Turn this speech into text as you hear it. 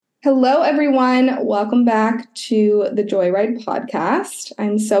Hello, everyone. Welcome back to the Joyride podcast.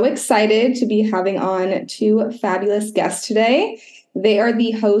 I'm so excited to be having on two fabulous guests today. They are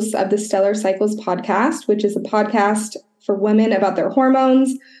the hosts of the Stellar Cycles podcast, which is a podcast for women about their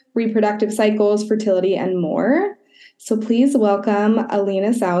hormones, reproductive cycles, fertility, and more. So please welcome Alina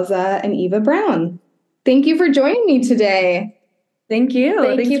Sauza and Eva Brown. Thank you for joining me today. Thank you.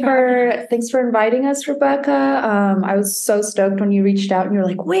 Thanks for inviting us, Rebecca. I was so stoked when you reached out and you're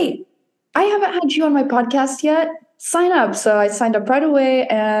like, wait, I haven't had you on my podcast yet. Sign up. So I signed up right away,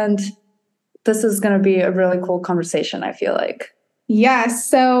 and this is going to be a really cool conversation, I feel like. Yes.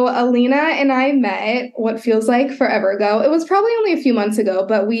 So Alina and I met what feels like forever ago. It was probably only a few months ago,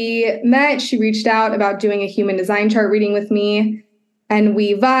 but we met. She reached out about doing a human design chart reading with me. And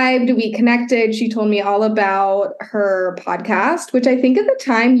we vibed, we connected. She told me all about her podcast, which I think at the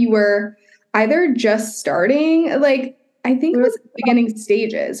time you were either just starting, I think it was beginning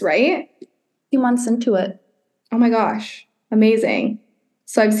stages, right? A few months into it. Oh my gosh, amazing.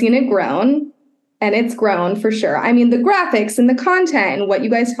 So I've seen it grown, and it's grown for sure. I mean, the graphics and the content and what you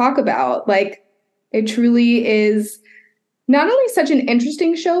guys talk about, it truly is not only such an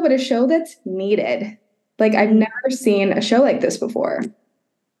interesting show, but a show that's needed. I've never seen a show like this before.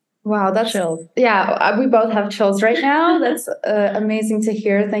 Wow, that's chills. Yeah, we both have chills right now. That's amazing to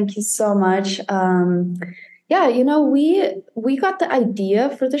hear. Thank you so much. We got the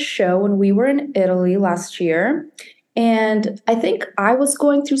idea for the show when we were in Italy last year. And I think I was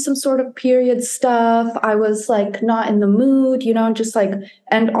going through some sort of period stuff. I was not in the mood,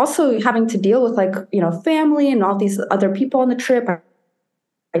 and also having to deal with family and all these other people on the trip,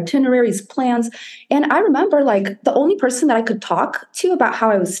 itineraries, plans. And I remember the only person that I could talk to about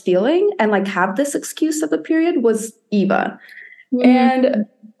how I was feeling and have this excuse of the period was Eva. Mm. And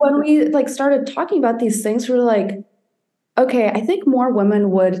when we started talking about these things, we were like, okay, I think more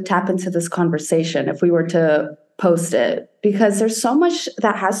women would tap into this conversation if we were to post it, because there's so much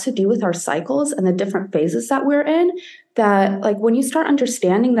that has to do with our cycles and the different phases that we're in, that when you start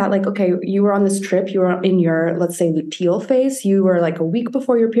understanding that okay, you were on this trip, you were in your, let's say, luteal phase, you were a week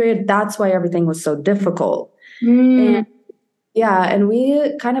before your period, that's why everything was so difficult. And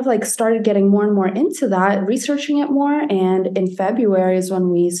we kind of started getting more and more into that, researching it more. And in February is when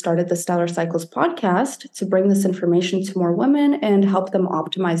we started the Stellar Cycles podcast to bring this information to more women and help them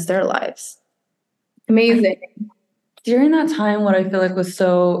optimize their lives. Amazing. During that time, what I feel like was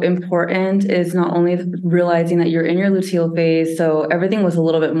so important is not only realizing that you're in your luteal phase, so everything was a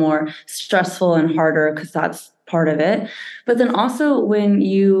little bit more stressful and harder because that's part of it. But then also when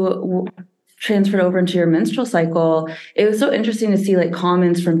you transferred over into your menstrual cycle, it was so interesting to see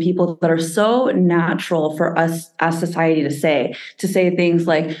comments from people that are so natural for us as society to say things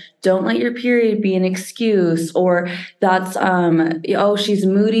like, don't let your period be an excuse, or that's she's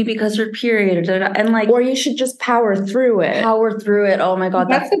moody because her period, or you should just power through it. Oh my God,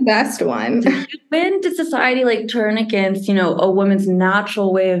 that's the best one. When did society turn against a woman's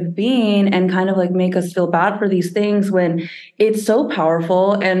natural way of being and kind of make us feel bad for these things when it's so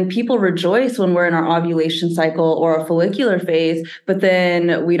powerful, and people rejoice when we're in our ovulation cycle or a follicular phase, but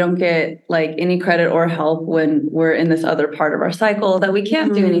then we don't get any credit or help when we're in this other part of our cycle that we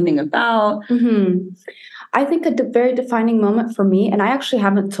can't do anything about. I think a very defining moment for me, and I actually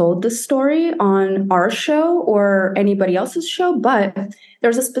haven't told this story on our show or anybody else's show, but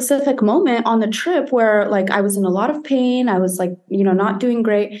there's a specific moment on the trip where I was in a lot of pain. I was not doing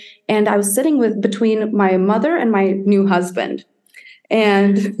great. And I was sitting between my mother and my new husband.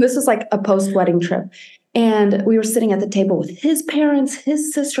 And this was a post-wedding trip. And we were sitting at the table with his parents,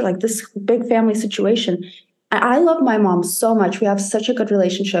 his sister, this big family situation. I love my mom so much. We have such a good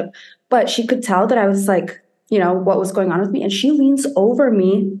relationship, but she could tell that I was what was going on with me. And she leans over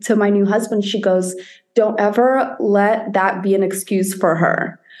me to my new husband. She goes, don't ever let that be an excuse for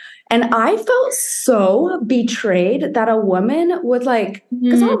her. And I felt so betrayed that a woman would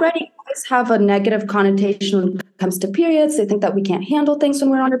because already guys have a negative connotation when it comes to periods. They think that we can't handle things when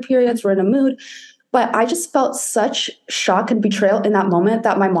we're on our periods, we're in a mood. But I just felt such shock and betrayal in that moment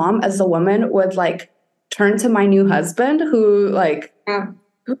that my mom as a woman would turn to my new husband who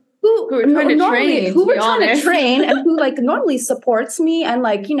who we're trying to train and who normally supports me and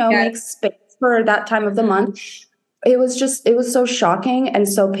makes space for that time of the month. It was so shocking and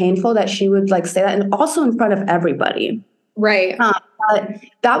so painful that she would say that, and also in front of everybody. Right. But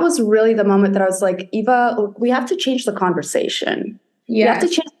that was really the moment that I was like, Eva, we have to change the conversation. Yes. We have to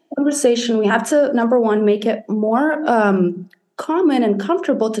change the conversation. We have to, number one, make it more common and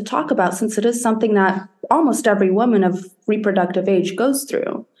comfortable to talk about, since it is something that almost every woman of reproductive age goes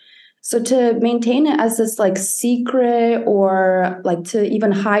through. So to maintain it as this like secret, or like to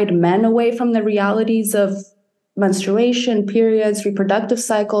even hide men away from the realities of menstruation, periods, reproductive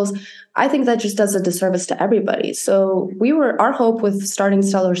cycles, I think that just does a disservice to everybody. So our hope with starting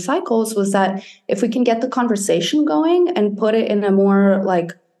Stellar Cycles was that if we can get the conversation going and put it in a more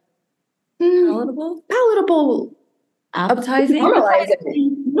like palatable, appetizing,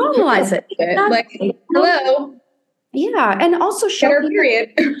 normalize it. Like, hello. Yeah, and also show Better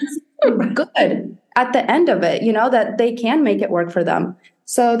period. good at the end of it, that they can make it work for them.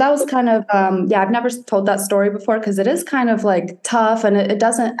 So that was kind of, I've never told that story before because it is kind of like tough, and it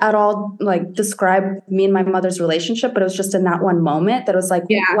doesn't at all like describe me and my mother's relationship, but it was just in that one moment that it was like,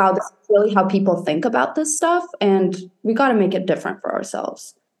 wow, this is really how people think about this stuff, and we got to make it different for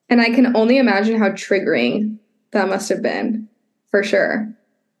ourselves. And I can only imagine how triggering that must have been, for sure.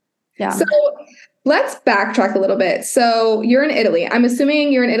 Yeah. So let's backtrack a little bit. So you're in Italy. I'm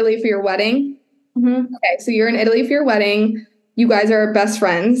assuming you're in Italy for your wedding. Mm-hmm. Okay, so you're in Italy for your wedding. You guys are best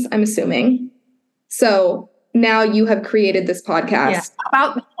friends, I'm assuming. So now you have created this podcast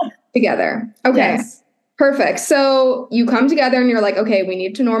about together. Okay, yes. Perfect. So you come together and you're like, okay, we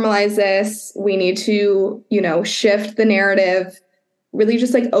need to normalize this. We need to, shift the narrative, really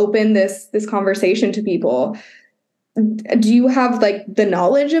just like open this conversation to people. Do you have like the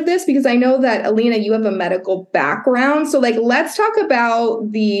knowledge of this? Because I know that, Alina, you have a medical background. So like, let's talk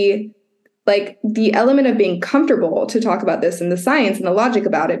about the element of being comfortable to talk about this and the science and the logic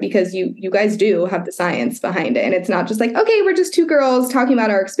about it, because you guys do have the science behind it. And it's not just like, okay, we're just two girls talking about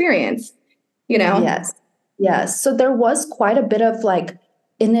our experience, Yes. So there was quite a bit of like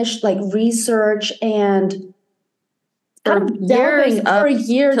initial like research and for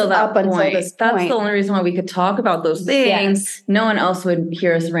years up until this point. That's the only reason why we could talk about those things. Yes. No one else would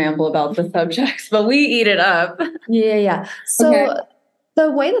hear us ramble about the subjects, but we eat it up. Yeah. So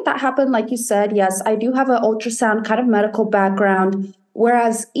the way that happened, like you said, yes, I do have an ultrasound kind of medical background.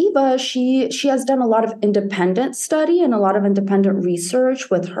 Whereas Eva, she has done a lot of independent study and a lot of independent research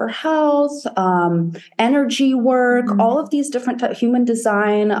with her health, energy work, all of these different human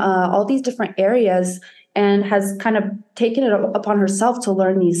design, all these different areas, and has kind of taken it upon herself to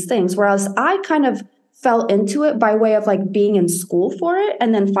learn these things. Whereas I kind of fell into it by way of like being in school for it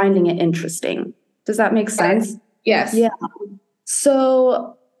and then finding it interesting. Does that make sense? Yes. Yeah.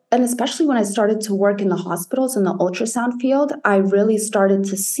 So, and especially when I started to work in the hospitals in the ultrasound field, I really started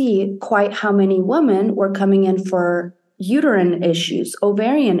to see quite how many women were coming in for uterine issues,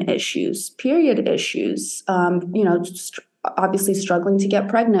 ovarian issues, period issues, obviously struggling to get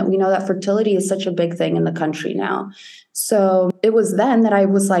pregnant. We know that fertility is such a big thing in the country now. So it was then that I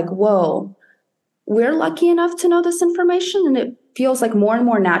was like, whoa, we're lucky enough to know this information, and it feels like more and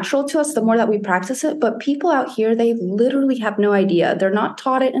more natural to us the more that we practice it. But people out here, they literally have no idea. They're not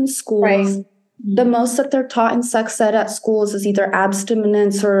taught it in schools. Right. The most that they're taught in sex ed at schools is either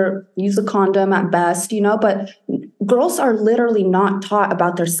abstinence or use a condom at best, but girls are literally not taught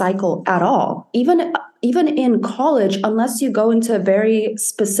about their cycle at all. Even in college, unless you go into a very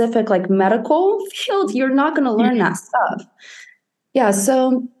specific like medical field, you're not going to learn that stuff. Yeah.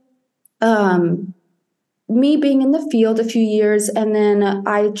 So, me being in the field a few years, and then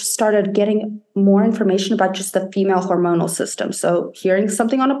I just started getting more information about just the female hormonal system. So hearing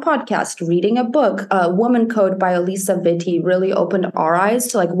something on a podcast, reading a book, Woman Code by Elisa Vitti really opened our eyes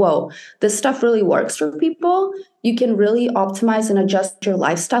to like, whoa, this stuff really works for people. You can really optimize and adjust your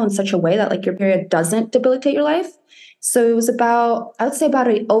lifestyle in such a way that like your period doesn't debilitate your life. So it was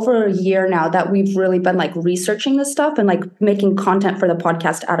over a year now that we've really been like researching this stuff and like making content for the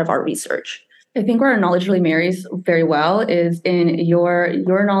podcast out of our research. I think where our knowledge really marries very well is in your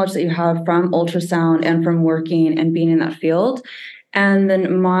knowledge that you have from ultrasound and from working and being in that field. And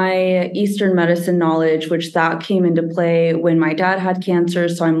then my Eastern medicine knowledge, which that came into play when my dad had cancer.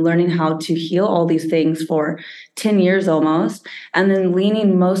 So I'm learning how to heal all these things for 10 years almost. And then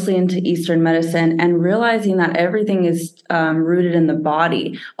leaning mostly into Eastern medicine and realizing that everything is rooted in the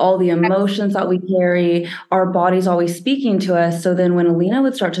body. All the emotions that we carry, our body's always speaking to us. So then when Alina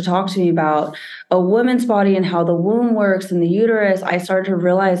would start to talk to me about a woman's body and how the womb works and the uterus, I started to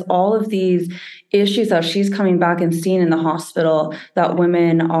realize all of these issues that she's coming back and seeing in the hospital that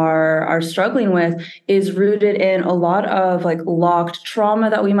women are struggling with is rooted in a lot of like locked trauma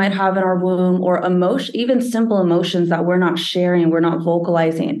that we might have in our womb, or even simple emotions that we're not sharing, we're not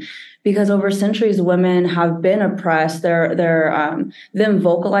vocalizing. Because over centuries, women have been oppressed. Them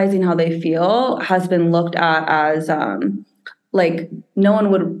vocalizing how they feel has been looked at as like no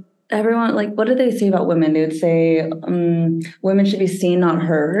one would. Everyone, like, what did they say about women? They would say women should be seen, not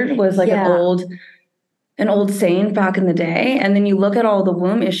heard, was like an old an old saying back in the day. And then you look at all the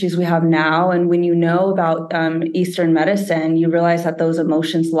womb issues we have now. And when you know about Eastern medicine, you realize that those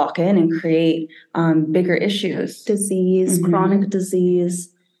emotions lock in and create bigger issues. Disease, chronic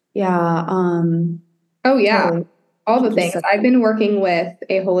disease. Yeah. Oh, yeah. Totally. All the things. I've been working with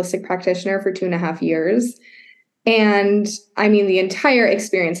a holistic practitioner for 2.5 years. And I mean, the entire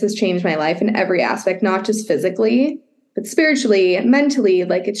experience has changed my life in every aspect, not just physically, but spiritually, mentally.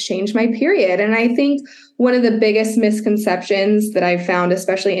 Like, it's changed my period. And I think one of the biggest misconceptions that I've found,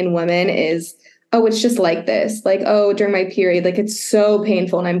 especially in women, is, oh, it's just like this. Like, oh, during my period, like, it's so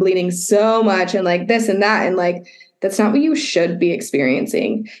painful and I'm bleeding so much and like this and that. And like, that's not what you should be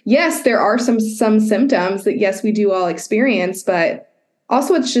experiencing. Yes, there are some symptoms that, yes, we do all experience, but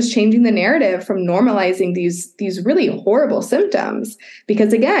also it's just changing the narrative from normalizing these really horrible symptoms.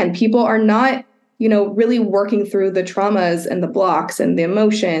 Because again, people are not, really working through the traumas and the blocks and the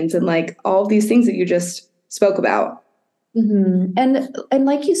emotions and like all of these things that you just spoke about. Mm-hmm. And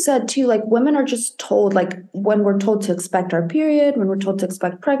like you said too, like women are just told, like when we're told to expect our period, when we're told to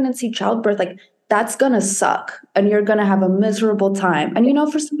expect pregnancy, childbirth, like that's gonna suck and you're gonna have a miserable time.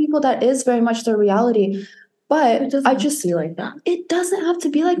 And for some people that is very much their reality. But It doesn't have to be like that. It doesn't have to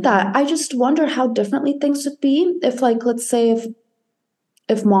be like that. I just wonder how differently things would be if, like, let's say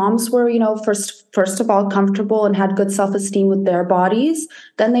if moms were, first of all, comfortable and had good self-esteem with their bodies,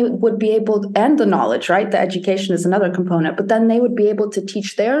 then they would be able, and the knowledge, right? The education is another component, but then they would be able to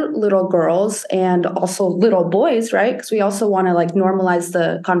teach their little girls and also little boys, right? Because we also want to like normalize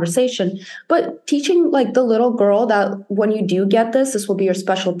the conversation, but teaching like the little girl that when you do get this will be your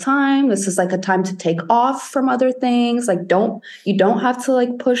special time. This is like a time to take off from other things. Like, you don't have to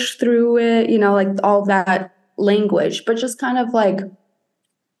like push through it, like all that language, but just kind of like,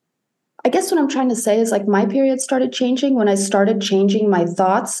 I guess what I'm trying to say is like my period started changing when I started changing my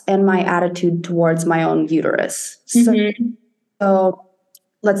thoughts and my attitude towards my own uterus. So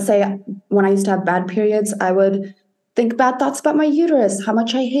let's say when I used to have bad periods, I would think bad thoughts about my uterus, how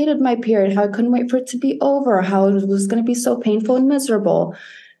much I hated my period, how I couldn't wait for it to be over, how it was going to be so painful and miserable.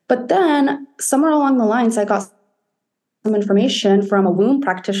 But then somewhere along the lines, I got some information from a womb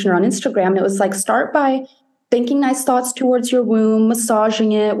practitioner on Instagram. And it was like, start by thinking nice thoughts towards your womb,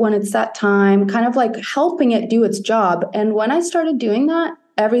 massaging it when it's that time, kind of like helping it do its job. And when I started doing that,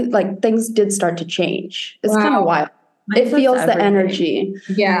 things did start to change. It's kind of wild. It feels the energy.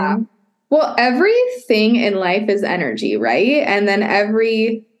 Yeah. Well, everything in life is energy, right? And then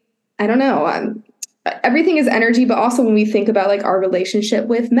I don't know, everything is energy, but also when we think about like our relationship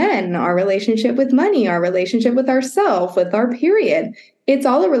with men, our relationship with money, our relationship with ourselves, with our period, it's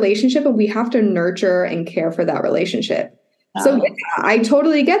all a relationship and we have to nurture and care for that relationship. Oh. So yeah, I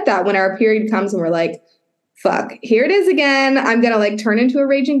totally get that when our period comes and we're like, fuck, here it is again. I'm going to like turn into a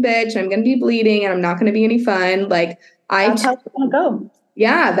raging bitch. I'm going to be bleeding and I'm not going to be any fun. Like that's how it's going to go.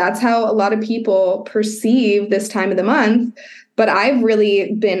 Yeah, that's how a lot of people perceive this time of the month. But I've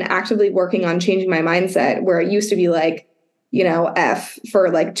really been actively working on changing my mindset where it used to be like, F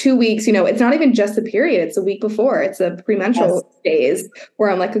for like 2 weeks, it's not even just the period. It's a week before. It's a premenstrual days where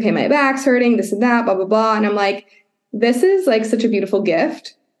I'm like, okay, my back's hurting, this and that, blah, blah, blah. And I'm like, this is like such a beautiful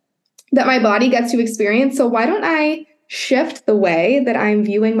gift that my body gets to experience. So why don't I shift the way that I'm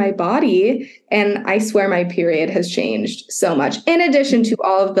viewing my body? And I swear my period has changed so much, in addition to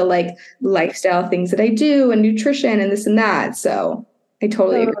all of the like lifestyle things that I do and nutrition and this and that. So I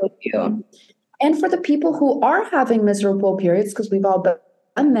totally agree with you. And for the people who are having miserable periods, because we've all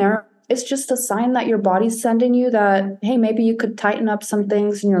been there, it's just a sign that your body's sending you that, hey, maybe you could tighten up some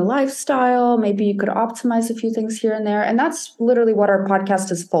things in your lifestyle. Maybe you could optimize a few things here and there. And that's literally what our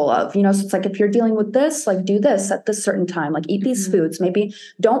podcast is full of. So it's like, if you're dealing with this, like do this at this certain time, like eat these foods. Maybe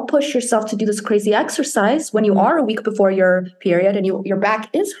don't push yourself to do this crazy exercise when you are a week before your period and your back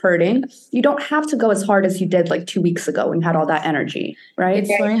is hurting. You don't have to go as hard as you did like 2 weeks ago when you had all that energy, right?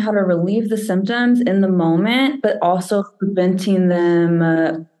 It's learning how to relieve the symptoms in the moment, but also preventing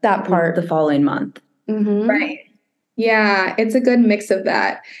them that part the following month. Mm-hmm. Right. Yeah, it's a good mix of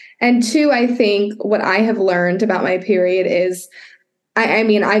that. And two, I think what I have learned about my period is, I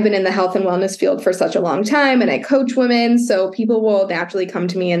mean, I've been in the health and wellness field for such a long time and I coach women. So people will naturally come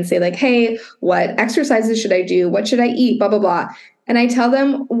to me and say like, hey, what exercises should I do? What should I eat? Blah, blah, blah. And I tell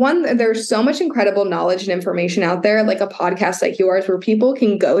them, one, there's so much incredible knowledge and information out there, like a podcast like yours where people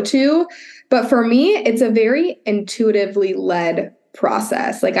can go to. But for me, it's a very intuitively led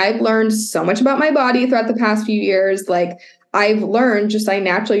process. Like I've learned so much about my body throughout the past few years. Like I've learned just I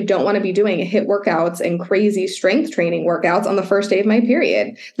naturally don't want to be doing HIIT workouts and crazy strength training workouts on the first day of my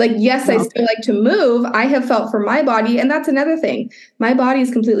period. Like, yes, I still like to move. I have felt for my body. And that's another thing. My body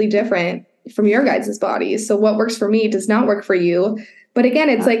is completely different from your guys' bodies. So what works for me does not work for you. But again,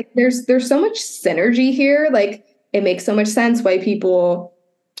 it's like there's so much synergy here. Like it makes so much sense why people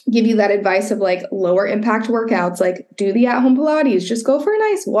give you that advice of like lower impact workouts, like do the at-home Pilates, just go for a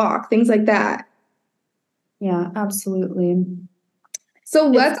nice walk, things like that. Yeah, absolutely. So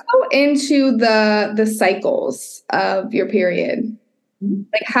let's go into the cycles of your period.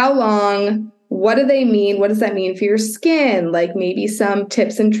 Like how long, what do they mean? What does that mean for your skin? Like maybe some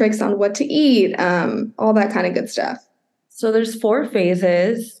tips and tricks on what to eat, all that kind of good stuff. So there's 4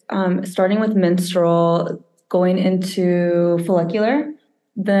 phases, starting with menstrual, going into follicular,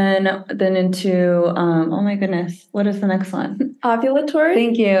 then into, oh my goodness, what is the next one? Ovulatory.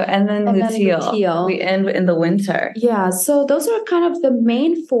 Thank you. And then luteal. We end in the winter. Yeah. So those are kind of the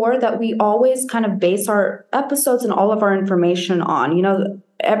main 4 that we always kind of base our episodes and all of our information on. You know,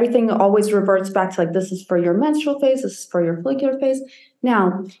 everything always reverts back to like, this is for your menstrual phase, this is for your follicular phase.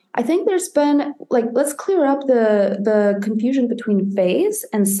 Now, I think there's been like, let's clear up the confusion between phase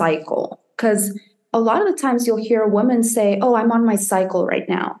and cycle, because a lot of the times you'll hear a woman say, oh, I'm on my cycle right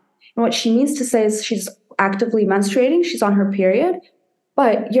now. And what she means to say is she's actively menstruating, she's on her period,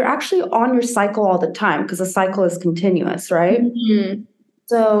 but you're actually on your cycle all the time because the cycle is continuous, right? Mm-hmm.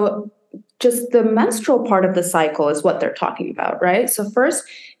 So just the menstrual part of the cycle is what they're talking about, right? So first,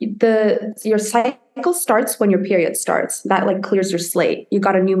 your cycle starts when your period starts. That like clears your slate. You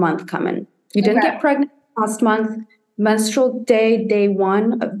got a new month coming. You didn't get pregnant last month. Menstrual day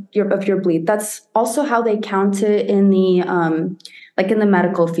 1 of your bleed. That's also how they count it in the like in the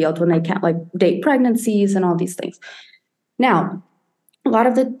medical field when they count like date pregnancies and all these things. Now, a lot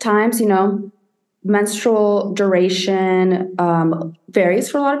of the times, you know, menstrual duration varies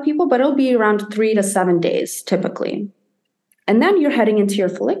for a lot of people, but it'll be around 3 to 7 days typically. And then you're heading into your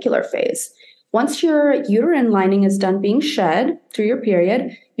follicular phase. Once your uterine lining is done being shed through your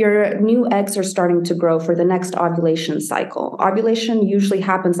period, your new eggs are starting to grow for the next ovulation cycle. Ovulation usually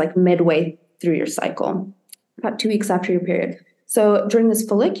happens like midway through your cycle, about 2 weeks after your period. So during this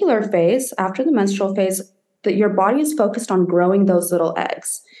follicular phase, after the menstrual phase, that your body is focused on growing those little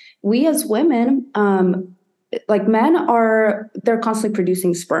eggs. We as women, like men they're constantly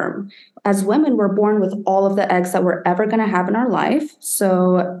producing sperm. As women, we're born with all of the eggs that we're ever going to have in our life.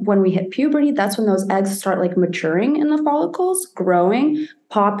 So when we hit puberty, that's when those eggs start like maturing in the follicles, growing,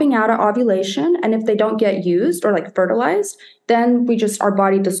 popping out at ovulation. And if they don't get used or like fertilized, then our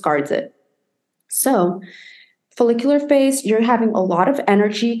body discards it. So follicular phase, you're having a lot of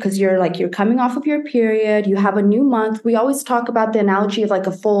energy because you're coming off of your period. You have a new month. We always talk about the analogy of like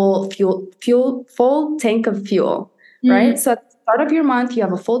a full tank of fuel, right? So at the start of your month, you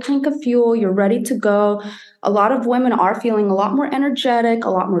have a full tank of fuel. You're ready to go. A lot of women are feeling a lot more energetic, a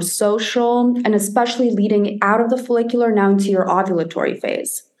lot more social, and especially leading out of the follicular now into your ovulatory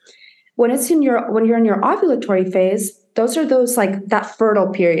phase. When you're in your ovulatory phase, those like that fertile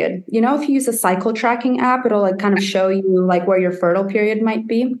period. You know, if you use a cycle tracking app, it'll like kind of show you like where your fertile period might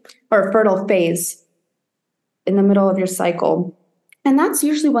be or fertile phase in the middle of your cycle. And that's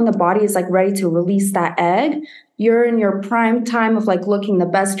usually when the body is like ready to release that egg. You're in your prime time of like looking the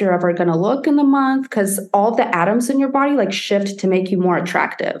best you're ever going to look in the month because all the atoms in your body like shift to make you more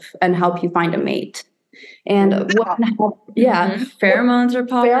attractive and help you find a mate. And pheromones are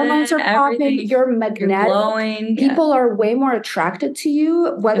popping. You're magnetic. You're glowing. People are way more attracted to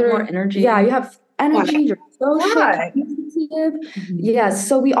you. Whether you have more energy. Yeah, you have energy. You're social. Yes.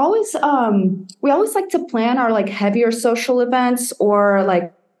 So we always like to plan our like heavier social events or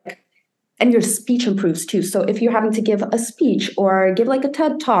like. And your speech improves too. So if you're having to give a speech or give like a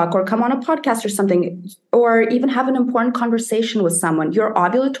TED talk or come on a podcast or something, or even have an important conversation with someone, your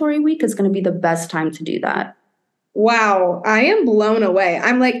ovulatory week is going to be the best time to do that. Wow. I am blown away.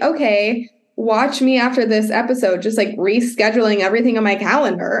 I'm like, okay, watch me after this episode, just like rescheduling everything on my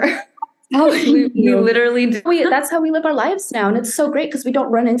calendar. We literally do. That's how we live our lives now. And it's so great because we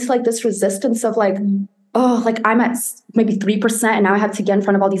don't run into like this resistance of like, oh, like I'm at maybe 3% and now I have to get in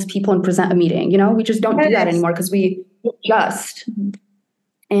front of all these people and present a meeting. You know, we just don't do that anymore because we adjust.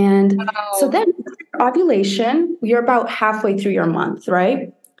 And so then ovulation, you're about halfway through your month,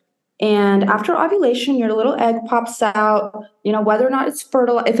 right? And after ovulation, your little egg pops out, you know, whether or not it's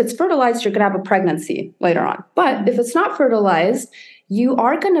fertilized. If it's fertilized, you're going to have a pregnancy later on. But if it's not fertilized, you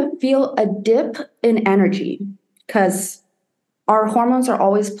are going to feel a dip in energy because our hormones are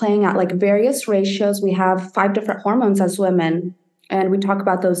always playing at like various ratios. We have 5 different hormones as women, and we talk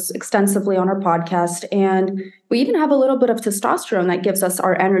about those extensively on our podcast. And we even have a little bit of testosterone that gives us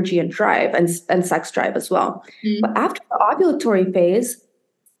our energy and drive and sex drive as well. But after the ovulatory phase,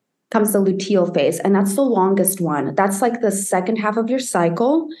 comes the luteal phase, and that's the longest one. That's like the second half of your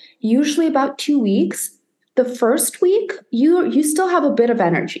cycle, usually about 2 weeks. The first week, you still have a bit of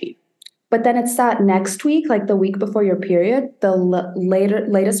energy. But then it's that next week, like the week before your period, the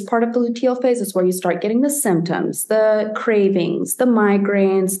latest part of the luteal phase is where you start getting the symptoms, the cravings, the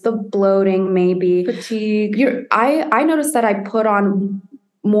migraines, the bloating, maybe fatigue. I noticed that I put on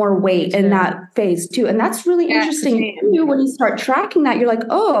more weight in that phase too, and that's really interesting too. When you start tracking that, you're like,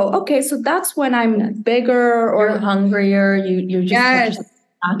 oh, okay, so that's when I'm bigger or you're hungrier. You're just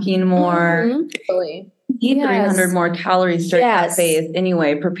snacking more. Totally. Eat 300 more calories during that phase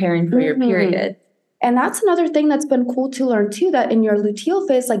anyway, preparing for your period. And that's another thing that's been cool to learn too, that in your luteal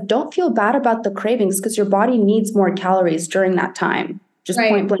phase, like, don't feel bad about the cravings because your body needs more calories during that time. Just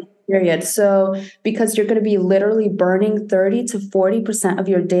point blank period. So because you're going to be literally burning 30 to 40% of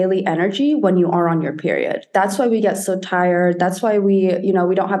your daily energy when you are on your period. That's why we get so tired. That's why we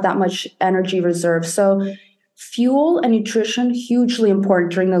don't have that much energy reserve. So fuel and nutrition, hugely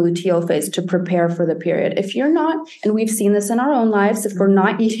important during the luteal phase to prepare for the period. If you're not, and we've seen this in our own lives, if we're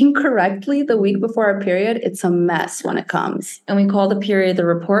not eating correctly the week before our period, it's a mess when it comes. And we call the period the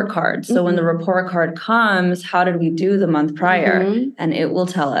report card. So when the report card comes, how did we do the month prior? And it will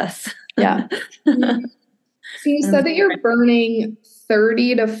tell us. Yeah. So you said that you're burning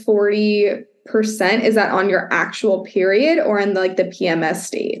 30 to 40%. Is that on your actual period or in the PMS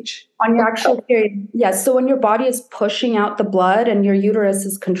stage? On your actual period, yes. So when your body is pushing out the blood and your uterus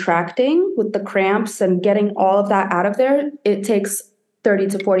is contracting with the cramps and getting all of that out of there, it takes 30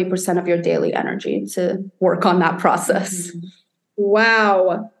 to 40% of your daily energy to work on that process.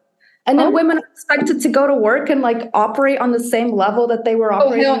 Wow. And then women are expected to go to work and operate on the same level that they were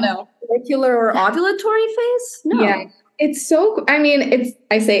operating in the follicular or ovulatory phase? No. Yeah. It's so,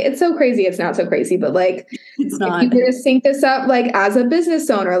 I say it's so crazy. It's not so crazy, but it's not. If you were to sync this up, as a business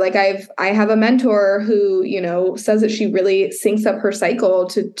owner, I have a mentor who, says that she really syncs up her cycle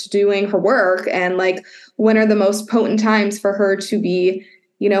to doing her work. And when are the most potent times for her to be,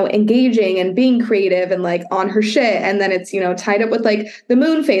 engaging and being creative and on her shit. And then it's, tied up with the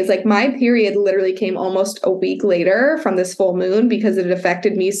moon phase. My period literally came almost a week later from this full moon because it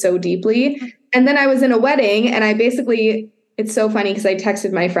affected me so deeply. And then I was in a wedding and I basically, it's so funny because I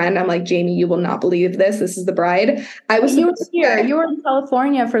texted my friend. I'm like, Jamie, you will not believe this. This is the bride. You were here. You were in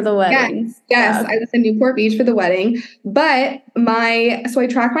California for the wedding. Yes. I was in Newport Beach for the wedding. But so I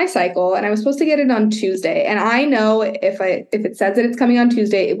track my cycle and I was supposed to get it on Tuesday. And I know if it says that it's coming on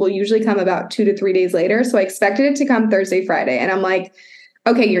Tuesday, it will usually come about 2 to 3 days later. So I expected it to come Thursday, Friday. And I'm like,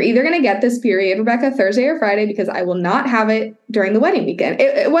 okay, you're either going to get this period, Rebecca, Thursday or Friday, because I will not have it during the wedding weekend.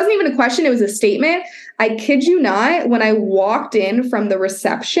 It wasn't even a question. It was a statement. I kid you not. When I walked in from the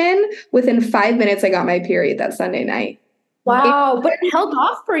reception, within 5 minutes, I got my period that Sunday night. Wow. But it held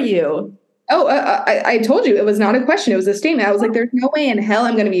off for you. Oh, I told you it was not a question. It was a statement. I was like, there's no way in hell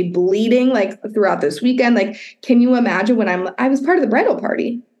I'm going to be bleeding throughout this weekend. Can you imagine when I was part of the bridal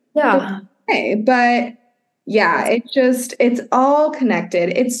party? Yeah. Okay, but yeah, it's all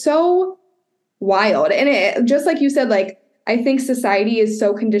connected. It's so wild. And it, just like you said, I think society is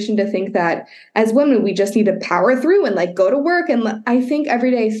so conditioned to think that as women, we just need to power through and go to work. And I think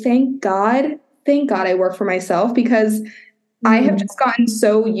every day, thank God I work for myself because I have just gotten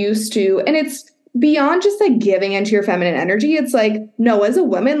so used to, and it's beyond just giving into your feminine energy. It's no, as a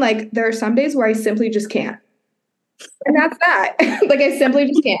woman, there are some days where I simply just can't. And that's that. I simply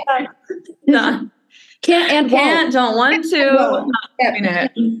just can't. No. Can't, don't want to.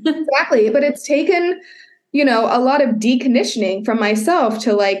 Exactly. But it's taken, a lot of deconditioning from myself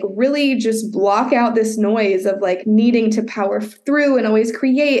to really just block out this noise of needing to power through and always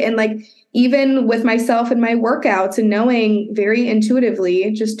create. And even with myself and my workouts and knowing very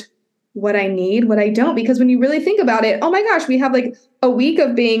intuitively just what I need, what I don't. Because when you really think about it, oh my gosh, we have a week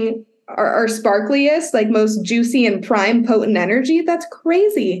of being our sparkliest, most juicy and prime potent energy. That's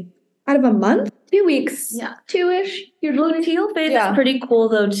crazy. Out of a month? 2 weeks. Yeah. 2-ish. Your luteal phase is pretty cool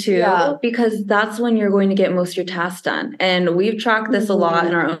though too, because that's when you're going to get most of your tasks done. And we've tracked this a lot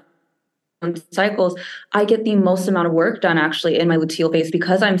in our own cycles. I get the most amount of work done actually in my luteal phase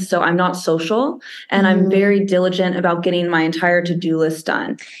because I'm not social and I'm very diligent about getting my entire to-do list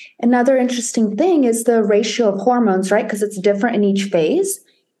done. Another interesting thing is the ratio of hormones, right? Because it's different in each phase.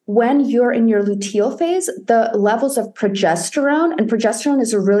 When you're in your luteal phase, the levels of progesterone, and progesterone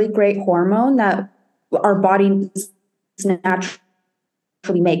is a really great hormone that our body naturally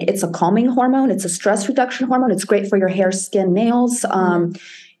make. It's a calming hormone. It's a stress reduction hormone. It's great for your hair, skin, nails.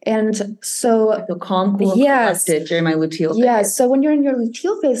 And so I feel calm, cool, collected during my luteal phase. Yeah. So when you're in your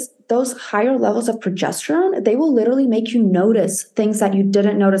luteal phase, those higher levels of progesterone, they will literally make you notice things that you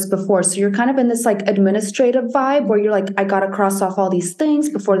didn't notice before. So you're kind of in this like administrative vibe where you're like, I got to cross off all these things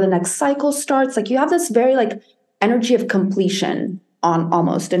before the next cycle starts. Like you have this very like energy of completion on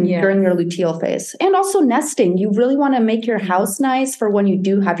almost and during your luteal phase. And also nesting. You really want to make your house nice for when you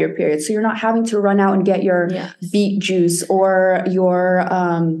do have your period. So you're not having to run out and get your beet juice or your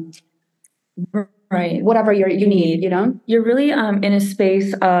whatever you need, you know? You're really in a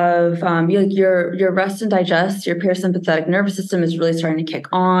space of your rest and digest, your parasympathetic nervous system is really starting to kick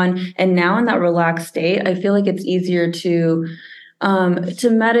on. And now in that relaxed state, I feel like it's easier to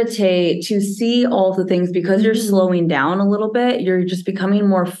meditate, to see all the things because you're slowing down a little bit. You're just becoming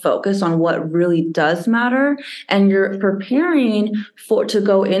more focused on what really does matter. And you're preparing to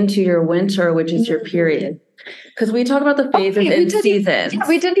go into your winter, which is your period. Because we talk about the phases and seasons.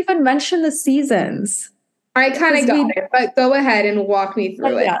 We didn't even mention the seasons. I kind of got it, but go ahead and walk me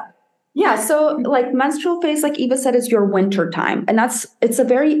through it. Yeah, so like menstrual phase, like Eva said, is your winter time. And it's a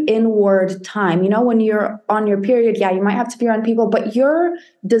very inward time. You know, when you're on your period, you might have to be around people, but your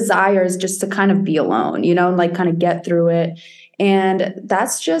desire is just to kind of be alone, you know, and like kind of get through it. And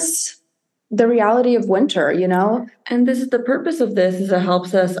that's just the reality of winter, you know? And this is the purpose of this is it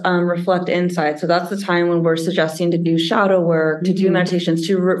helps us reflect inside. So that's the time when we're suggesting to do shadow work, to do meditations,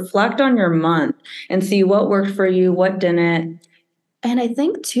 to reflect on your month and see what worked for you, what didn't. And I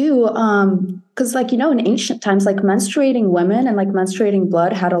think too, because like, you know, in ancient times, like menstruating women and like menstruating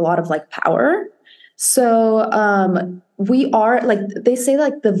blood had a lot of like power. So we are like, they say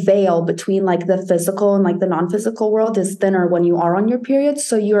like the veil between like the physical and like the non-physical world is thinner when you are on your period.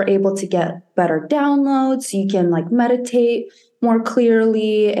 So you're able to get better downloads. You can like meditate more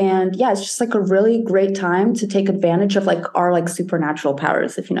clearly. And it's just like a really great time to take advantage of like our like supernatural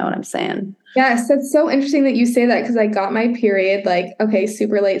powers, if you know what I'm saying. Yes, that's so interesting that you say that because I got my period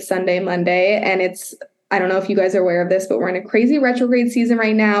super late Sunday, Monday. And I don't know if you guys are aware of this, but we're in a crazy retrograde season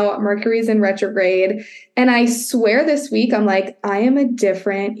right now. Mercury's in retrograde. And I swear this week, I'm like, I am a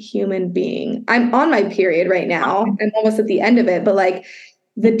different human being. I'm on my period right now. I'm almost at the end of it, but like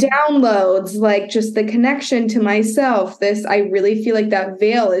the downloads, like just the connection to myself, I really feel like that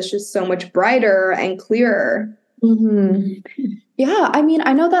veil is just so much brighter and clearer. Yeah, I mean,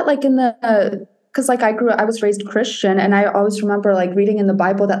 I know that like in the because like I was raised Christian, and I always remember like reading in the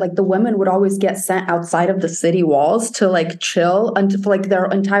Bible that like the women would always get sent outside of the city walls to like chill until for like their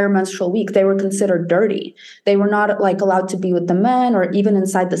entire menstrual week. They were considered dirty. They were not like allowed to be with the men or even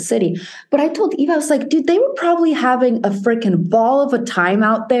inside the city. But I told Eva, I was like, dude, they were probably having a freaking ball of a time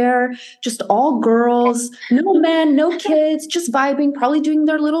out there, just all girls, no men, no kids, just vibing, probably doing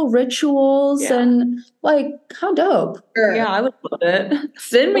their little rituals and like how dope. Sure. Yeah, I would love it.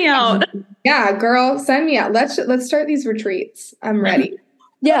 Send me out. Yeah, girl, send me out. Let's start these retreats. I'm ready.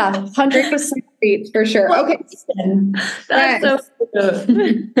 100% retreats for sure. Okay. That's so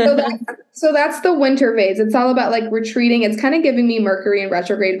good. So that's the winter phase. It's all about like retreating. It's kind of giving me Mercury and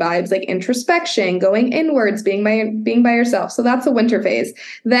retrograde vibes, like introspection, going inwards, being by yourself. So that's the winter phase.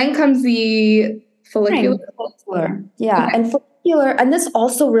 Then comes the follicular. Yeah. Okay. And follicular, and this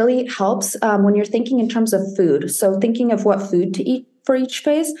also really helps when you're thinking in terms of food. So thinking of what food to eat for each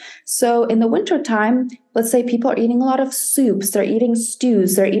phase. So in the wintertime, let's say people are eating a lot of soups, they're eating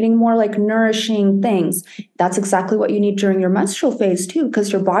stews, they're eating more like nourishing things. That's exactly what you need during your menstrual phase too,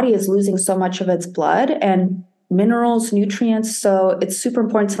 because your body is losing so much of its blood and minerals, nutrients. So it's super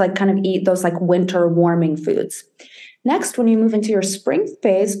important to like kind of eat those like winter warming foods. Next, when you move into your spring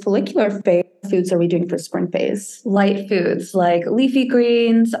phase, follicular phase, foods are we doing for spring phase? Light foods like leafy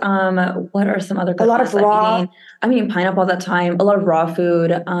greens. What are some other good A lot of raw. I'm eating pineapple all the time. A lot of raw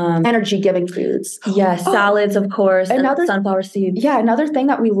food. Energy-giving foods. Yes, salads, of course. Another sunflower seeds. Yeah, another thing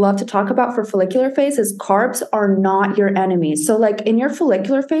that we love to talk about for follicular phase is carbs are not your enemy. So like in your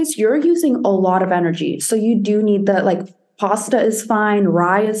follicular phase, you're using a lot of energy. So you do need the like pasta is fine,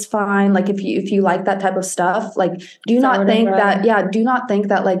 rye is fine. Like if you like that type of stuff, like do not think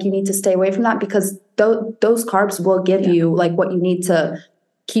that like you need to stay away from that because those carbs will give you like what you need to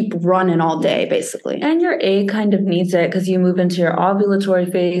keep running all day, basically. And your egg kind of needs it because you move into your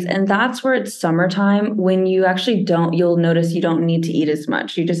ovulatory phase. And that's where it's summertime when you actually you'll notice you don't need to eat as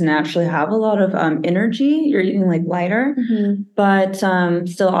much. You just naturally have a lot of energy. You're eating like lighter, but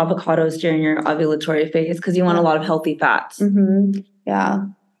still avocados during your ovulatory phase because you want a lot of healthy fats. Yeah.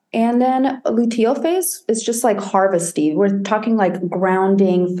 And then luteal phase is just like harvesty. We're talking like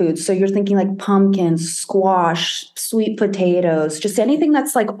grounding foods. So you're thinking like pumpkins, squash, sweet potatoes, just anything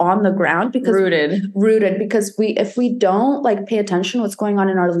that's like on the ground because rooted because if we don't like pay attention to what's going on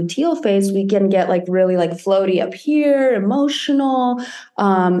in our luteal phase, we can get like really like floaty up here, emotional,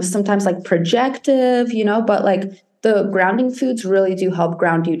 sometimes like projective, but like the grounding foods really do help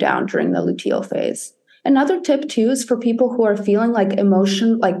ground you down during the luteal phase. Another tip too is for people who are feeling like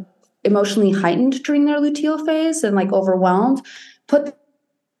emotionally heightened during their luteal phase and like overwhelmed, put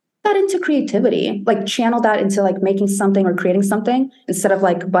that into creativity, like channel that into like making something or creating something instead of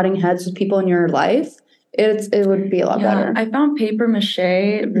like butting heads with people in your life. It would be a lot better. I found paper mache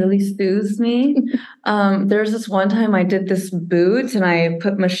really soothes me. There's this one time I did this boot and I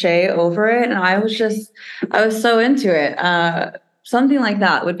put mache over it and I was so into it. Something like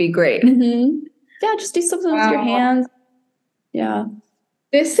that would be great. Mm-hmm. Yeah, just do something with your hands. Yeah.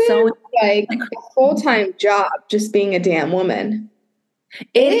 This is like a full-time job, just being a damn woman.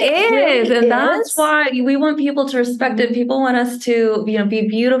 It is. And that's why we want people to respect it. People want us to, be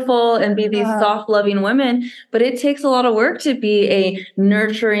beautiful and be these soft, loving women. But it takes a lot of work to be a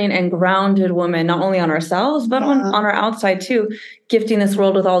nurturing and grounded woman, not only on ourselves, but on our outside too, gifting this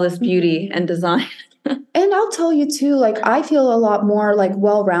world with all this beauty and design. And I'll tell you too, like I feel a lot more like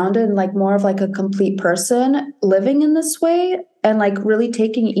well-rounded and like more of like a complete person living in this way and like really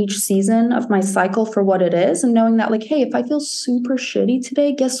taking each season of my cycle for what it is and knowing that like, hey, if I feel super shitty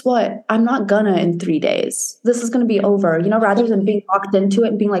today, guess what? I'm not gonna in 3 days. This is gonna be over, rather than being locked into it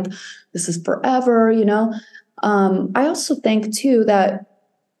and being like, this is forever, I also think too that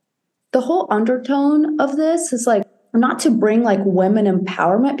the whole undertone of this is like, not to bring like women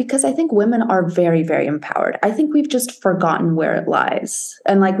empowerment because I think women are very, very empowered. I think we've just forgotten where it lies.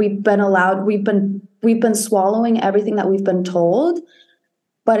 And like we've been swallowing everything that we've been told,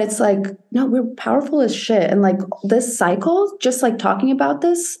 but it's like, no, we're powerful as shit. And like this cycle, just like talking about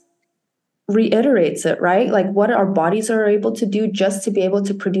this reiterates it, right? Like what our bodies are able to do just to be able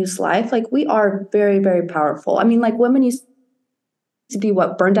to produce life. Like we are very, very powerful. I mean, like women used to be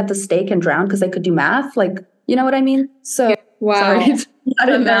burned at the stake and drowned because they could do math. Like, you know what I mean? So, wow. Sorry.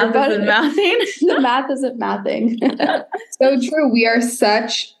 The math isn't mathing. The math isn't mathing. So true. We are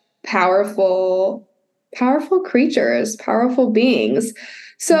such powerful creatures, powerful beings.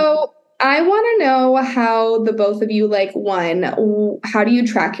 So I want to know how the both of you, like, one, how do you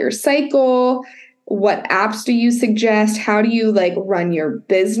track your cycle? What apps do you suggest? How do you like run your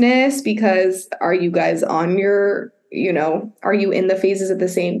business? Because are you guys on your are you in the phases at the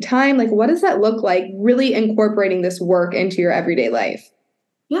same time? Like, what does that look like, really incorporating this work into your everyday life?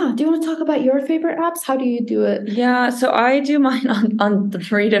 Yeah. Do you want to talk about your favorite apps? How do you do it? Yeah. So I do mine on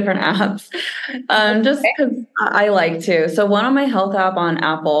 3 different apps, just because I like to. So one on my health app on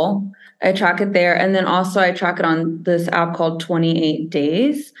Apple, I track it there. And then also I track it on this app called 28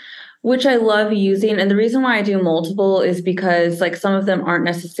 Days, which I love using. And the reason why I do multiple is because like some of them aren't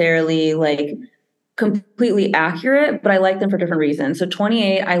necessarily like completely accurate, but I like them for different reasons. So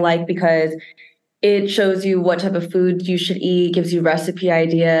 28 I like because it shows you what type of food you should eat, gives you recipe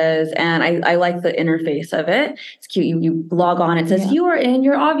ideas, and I like the interface of it. It's cute. You log on, it says you are in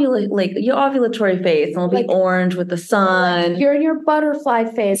your ovulatory phase, and it'll be orange with the sun. Like you're in your butterfly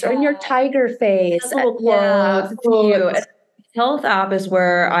phase or in your tiger phase. Little quotes. It's cute. Health app is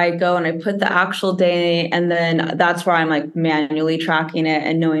where I go and I put the actual day, and then that's where I'm like manually tracking it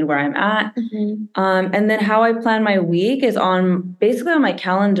and knowing where I'm at. Mm-hmm. And then how I plan my week is basically on my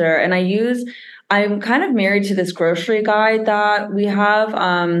calendar, and I'm kind of married to this grocery guide that we have.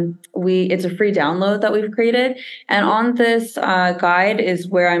 It's a free download that we've created, and on this guide is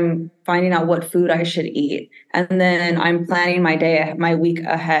where I'm finding out what food I should eat, and then I'm planning my week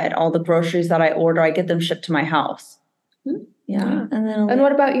ahead. All the groceries that I order, I get them shipped to my house. Mm-hmm. Yeah. And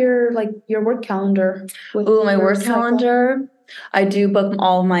what about your work calendar? My work calendar. I do book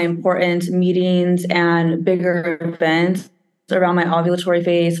all my important meetings and bigger events around my ovulatory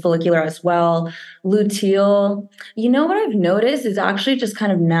phase, follicular as well, luteal. What I've noticed is actually just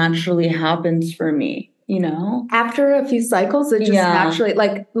kind of naturally happens for me. After a few cycles, it just naturally,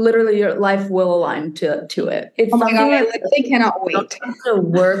 like literally your life will align to it. It's something God, I literally cannot wait. To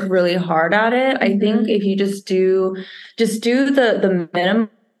work really hard at it. I think if you just do the minimum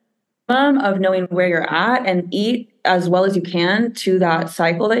of knowing where you're at and eat as well as you can to that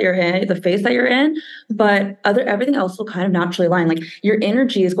cycle that you're in, the phase that you're in, but everything else will kind of naturally align. Like your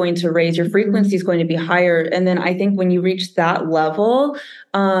energy is going to raise, your frequency is going to be higher. And then I think when you reach that level,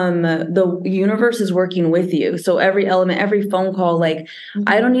 the universe is working with you. So every element, every phone call, like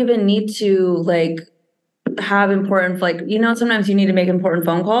I don't even need to like have important, like, sometimes you need to make important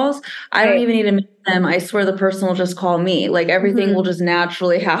phone calls. I don't even need to make them. I swear the person will just call me. Like everything will just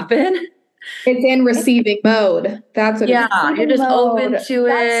naturally happen. It's in receiving mode. That's what Yeah, it's you're just open to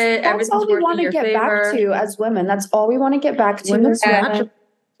it. That's all we want to get back to as women. That's all we want to get back to as women.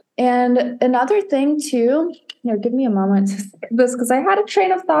 And another thing too, give me a moment to say this because I had a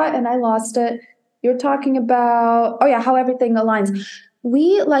train of thought and I lost it. You're talking about, how everything aligns.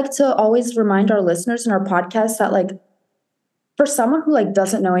 We like to always remind our listeners in our podcast that like, for someone who like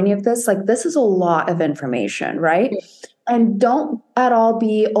doesn't know any of this, like this is a lot of information, right? And don't at all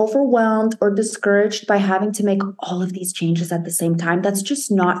be overwhelmed or discouraged by having to make all of these changes at the same time. That's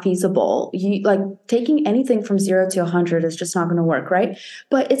just not feasible. You like taking anything from 0 to 100 is just not going to work, right?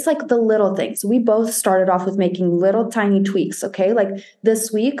 But it's like the little things. We both started off with making little tiny tweaks, okay? Like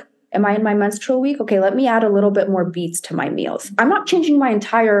this week, am I in my menstrual week? Okay, let me add a little bit more beets to my meals. I'm not changing my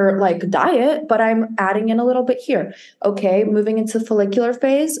entire like diet, but I'm adding in a little bit here. Okay, moving into follicular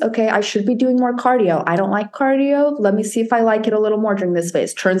phase. Okay, I should be doing more cardio. I don't like cardio. Let me see if I like it a little more during this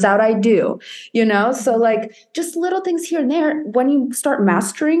phase. Turns out I do, So like just little things here and there. When you start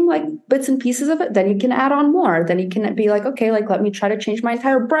mastering like bits and pieces of it, then you can add on more. Then you can be like, okay, like let me try to change my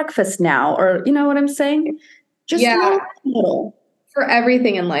entire breakfast now. Or you know what I'm saying? Just little. For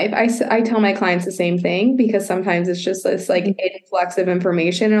everything in life, I tell my clients the same thing because sometimes it's just this like influx of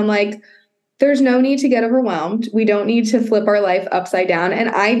information. And I'm like, there's no need to get overwhelmed. We don't need to flip our life upside down. And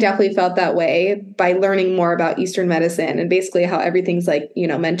I definitely felt that way by learning more about Eastern medicine and basically how everything's like,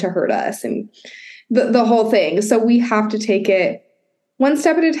 meant to hurt us and the whole thing. So we have to take it one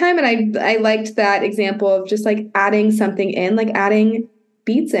step at a time. And I liked that example of just like adding something in, like adding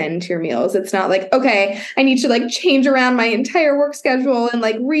beets into your meals. It's not like, okay, I need to like change around my entire work schedule and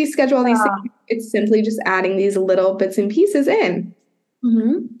like reschedule all these things. It's simply just adding these little bits and pieces in.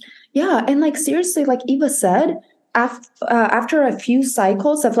 Mm-hmm. Yeah. And like, seriously, like Eva said, after a few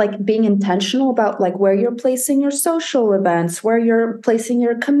cycles of like being intentional about like where you're placing your social events, where you're placing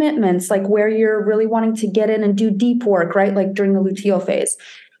your commitments, like where you're really wanting to get in and do deep work, right? Like during the luteal phase,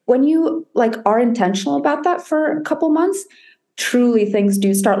 when you like are intentional about that for a couple months, truly things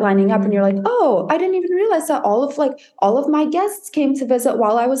do start lining up and you're like, oh, I didn't even realize that all of my guests came to visit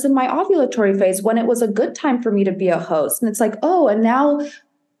while I was in my ovulatory phase when it was a good time for me to be a host. And it's like, oh, and now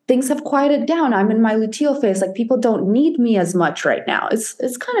things have quieted down. I'm in my luteal phase. Like people don't need me as much right now. It's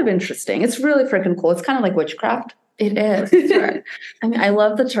kind of interesting. It's really freaking cool. It's kind of like witchcraft. It is. Right. I mean, I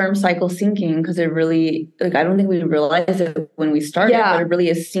love the term cycle syncing because it really, like, I don't think we realized it when we started, but it really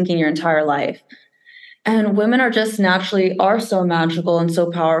is syncing your entire life. And women are just naturally are so magical and so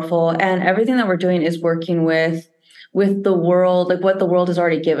powerful. And everything that we're doing is working with the world, like what the world has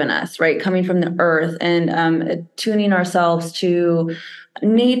already given us, right? Coming from the earth and tuning ourselves to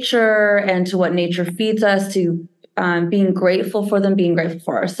nature and to what nature feeds us, to being grateful for them, being grateful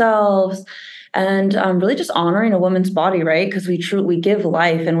for ourselves. And really just honoring a woman's body, right? Because we give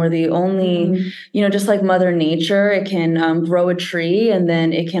life, and we're the only, just like Mother Nature, it can grow a tree, and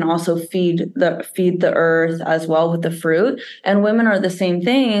then it can also feed the earth as well with the fruit. And women are the same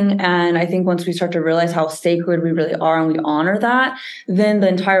thing. And I think once we start to realize how sacred we really are, and we honor that, then the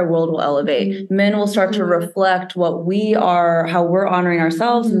entire world will elevate. Men will start to reflect what we are, how we're honoring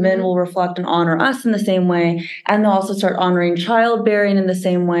ourselves. Men will reflect and honor us in the same way, and they'll also start honoring childbearing in the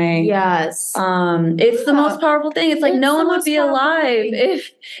same way. Yes. It's the most powerful thing. It's like no one would be alive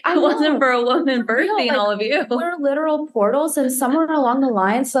if it wasn't for a woman birthing like, all of you. We're literal portals, and somewhere along the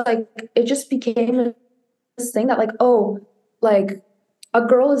lines, like it just became this thing that like, oh, like a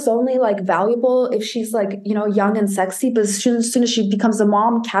girl is only like valuable if she's like, young and sexy, but as soon as she becomes a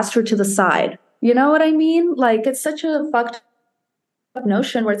mom, cast her to the side. You know what I mean? Like it's such a fucked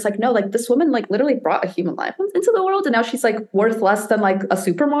notion where it's like, no, like this woman like literally brought a human life into the world and now she's like worth less than like a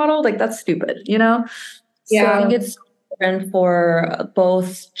supermodel. Like that's stupid, Yeah. So I think it's important for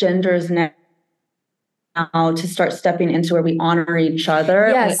both genders now to start stepping into where we honor each other.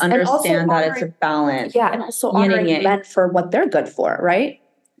 Yes, and we understand that it's a balance. Yeah, and also honoring men for what they're good for, right?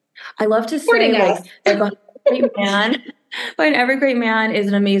 I love to say like behind every great man is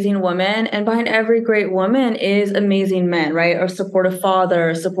an amazing woman, and behind every great woman is amazing men, right? Or supportive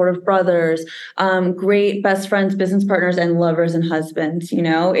fathers, supportive brothers, great best friends, business partners, and lovers and husbands.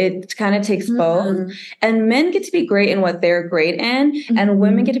 It kind of takes both. And men get to be great in what they're great in, and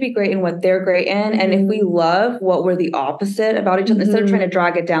women get to be great in what they're great in. And if we love what we're the opposite about each other, instead of trying to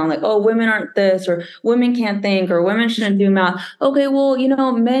drag it down, like, oh, women aren't this, or women can't think, or women shouldn't do math. Okay, well,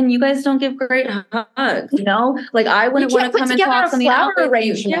 men, you guys don't give great hugs, like I wouldn't want to come and talk something out with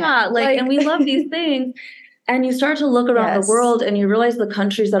you. Yeah, and we love these things. And you start to look around the Yes. world and you realize the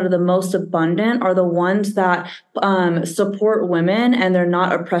countries that are the most abundant are the ones that support women and they're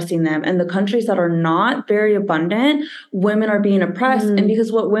not oppressing them. And the countries that are not very abundant, women are being oppressed. And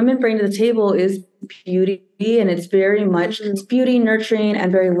because what women bring to the table is beauty, and it's very much it's beauty, nurturing, and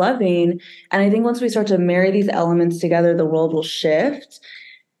very loving. And I think once we start to marry these elements together, the world will shift.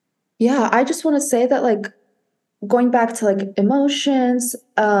 Yeah, I just want to say that, like, going back to like emotions,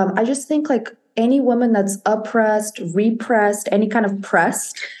 I just think like any woman that's oppressed, repressed, any kind of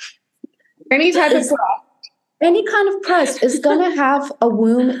pressed, Any type of any kind of pressed is gonna have a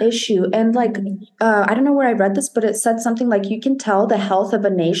womb issue. And like, I don't know where I read this, but it said something like you can tell the health of a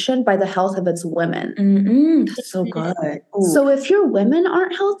nation by the health of its women. That's so good. So if your women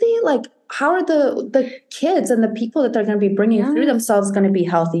aren't healthy, like how are the kids and the people that they're going to be bringing through themselves going to be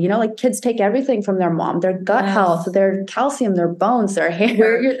healthy? You know, like kids take everything from their mom, their gut health, their calcium, their bones, their hair.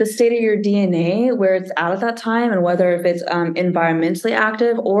 Where the state of your DNA, where it's at that time, and whether if it's environmentally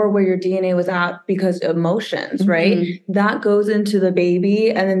active or where your DNA was at because emotions, right? That goes into the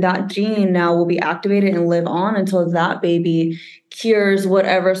baby, and then that gene now will be activated and live on until that baby cures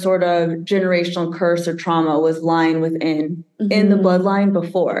whatever sort of generational curse or trauma was lying within in the bloodline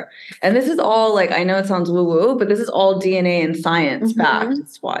before. And this is all like, I know it sounds woo-woo, but this is all DNA and science fact.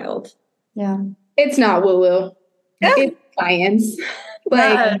 It's wild. Yeah. It's not woo-woo. It's science.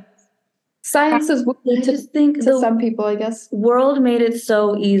 Like science is woo-woo to some people, I guess. World made it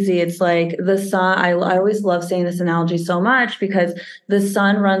so easy. It's like the sun. I always love saying this analogy so much because the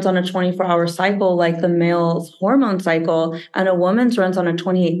sun runs on a 24-hour cycle like the male's hormone cycle, and a woman's runs on a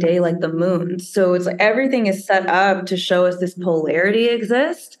 28-day like the moon. So it's like everything is set up to show us this polarity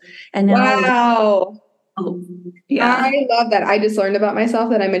exists. And now, I love that. I just learned about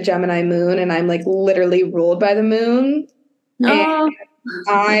myself that I'm a Gemini moon, and I'm like literally ruled by the moon. And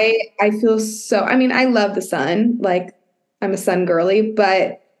I feel so, I mean, I love the sun, like I'm a sun girly,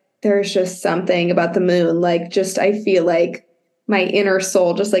 but there's just something about the moon. Like just, I feel like my inner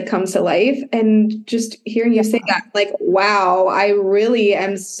soul just like comes to life, and just hearing you say that, like, wow, I really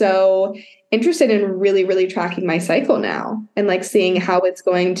am so interested in really, really tracking my cycle now and like seeing how it's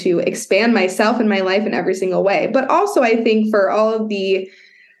going to expand myself and my life in every single way. But also I think for all of the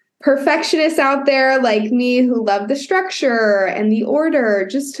perfectionists out there like me who love the structure and the order,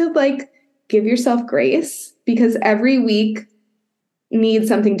 just to like give yourself grace, because every week needs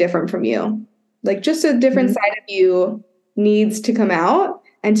something different from you. Like just a different side of you needs to come out,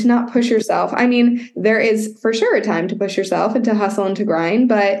 and to not push yourself. I mean, there is for sure a time to push yourself and to hustle and to grind,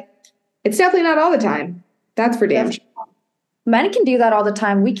 but it's definitely not all the time. That's for damn sure. Men can do that all the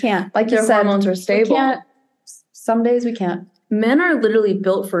time. We can't. Like their hormones are stable. Some days we can't. Men are literally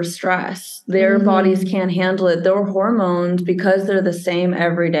built for stress. Their bodies can't handle it. Their hormones, because they're the same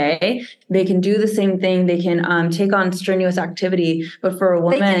every day, they can do the same thing. They can take on strenuous activity. But for a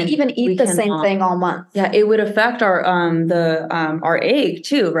woman, they can even eat the same thing all month. Yeah, it would affect our egg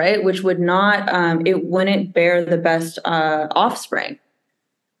too, right? Which would not it wouldn't bear the best offspring.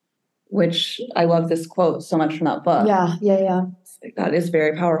 Which I love this quote so much from that book. Yeah. That is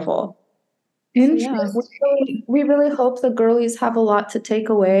very powerful. So we really hope the girlies have a lot to take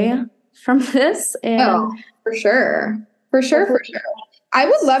away from this. And for sure. I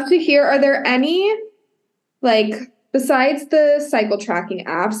would love to hear, are there any, like, besides the cycle tracking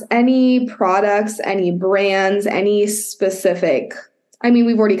apps, any products, any brands, any specific, I mean,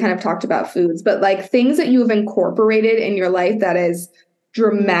 we've already kind of talked about foods, but like things that you have incorporated in your life that has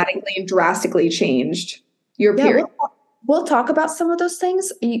drastically changed your period? We'll talk about some of those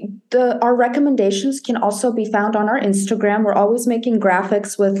things. Our recommendations can also be found on our Instagram. We're always making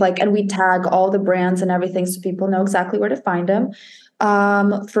graphics with like, and we tag all the brands and everything so people know exactly where to find them.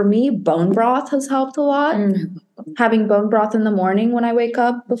 For me, bone broth has helped a lot. Having bone broth in the morning when I wake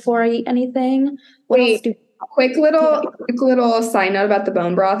up before I eat anything. Quick little side note about the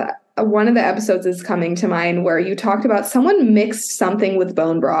bone broth. One of the episodes is coming to mind where you talked about someone mixed something with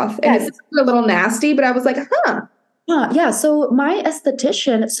bone broth, and it's a little nasty, but I was like, yeah. So my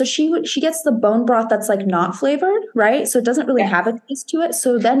esthetician, so she gets the bone broth that's like not flavored, right? So it doesn't really have a taste to it.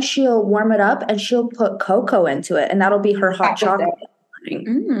 So then she'll warm it up and she'll put cocoa into it, and that'll be her hot chocolate.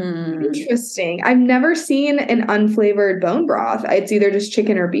 Interesting. I've never seen an unflavored bone broth. It's either just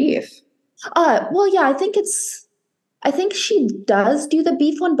chicken or beef. Well, yeah, I think she does do the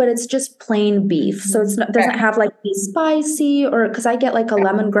beef one, but it's just plain beef. So it doesn't have like be spicy, or because I get like a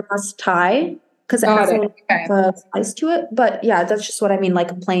lemongrass Thai because it has a little spice to it. But yeah, that's just what I mean, like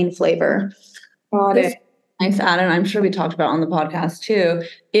a plain flavor. Got it. nice add, and I'm sure we talked about on the podcast too.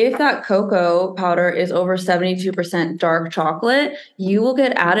 If that cocoa powder is over 72% dark chocolate, you will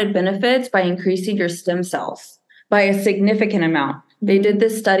get added benefits by increasing your stem cells by a significant amount. They did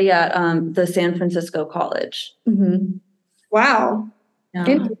this study at the San Francisco College. Mm-hmm. Wow. Yeah.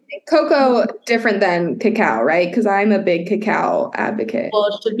 Interesting. Cocoa different than cacao, right? Because I'm a big cacao advocate. Well,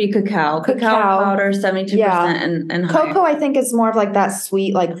 it should be cacao. Cacao powder, 72% and higher. Cocoa, I think, is more of like that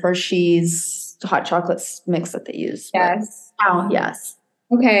sweet, like Hershey's hot chocolate mix that they use. Yes. Oh, yes.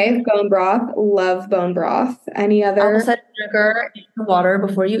 Okay, bone broth. Love bone broth. Any other? Apple cider vinegar in the water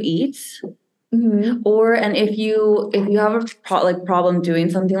before you eat. Mm-hmm. And if you have a problem doing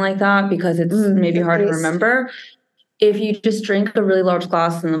something like that because it's maybe hard to remember, if you just drink a really large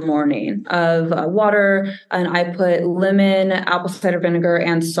glass in the morning of water, and I put lemon, apple cider vinegar,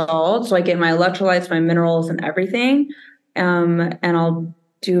 and salt, so I get my electrolytes, my minerals, and everything, and I'll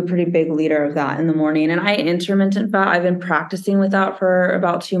do a pretty big liter of that in the morning. And I intermittent fast. I've been practicing with that for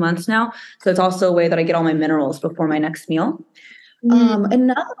about 2 months now, so it's also a way that I get all my minerals before my next meal.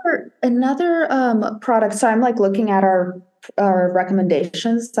 Another product. So I'm like looking at our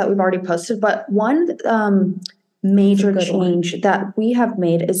recommendations that we've already posted, but one major change that we have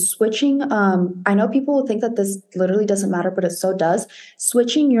made is switching. I know people will think that this literally doesn't matter, but it so does.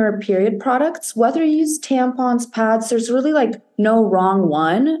 Switching your period products, whether you use tampons, pads, there's really like no wrong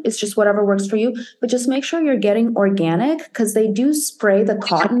one. It's just whatever works for you. But just make sure you're getting organic, because they do spray the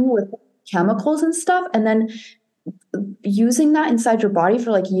cotton with chemicals and stuff, and then using that inside your body for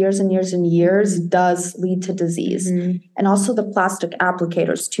like years and years and years does lead to disease. And also the plastic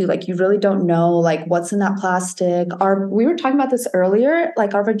applicators too. Like you really don't know like what's in that plastic. We were talking about this earlier,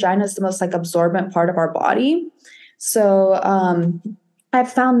 like our vagina is the most like absorbent part of our body. So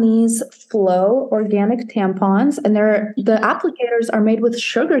I've found these Flow organic tampons, and the applicators are made with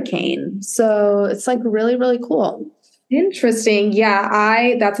sugar cane. So it's like really, really cool. Interesting.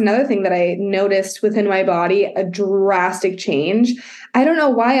 Yeah, that's another thing that I noticed within my body, a drastic change. I don't know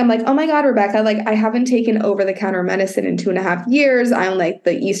why. I'm like, oh my God, Rebecca, like I haven't taken over-the-counter medicine in 2.5 years. I'm like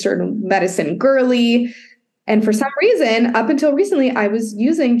the Eastern medicine girly. And for some reason, up until recently, I was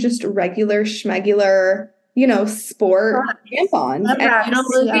using just regular schmegular, sport tampons. And you don't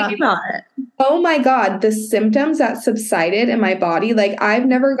really think about it. Oh my God, the symptoms that subsided in my body, like I've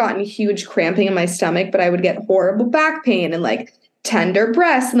never gotten huge cramping in my stomach, but I would get horrible back pain and like tender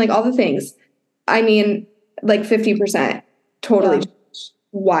breasts and like all the things. I mean, like 50%, totally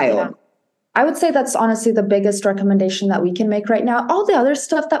wild. Yeah. I would say that's honestly the biggest recommendation that we can make right now. All the other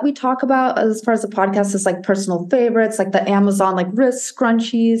stuff that we talk about as far as the podcast is like personal favorites, like the Amazon, like wrist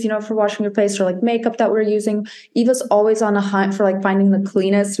scrunchies, for washing your face, or like makeup that we're using. Eva's always on a hunt for like finding the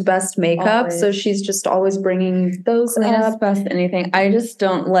cleanest, best makeup. Always. So she's just always bringing those cleanest, best anything. I just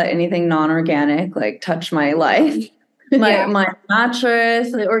don't let anything non-organic like touch my life. My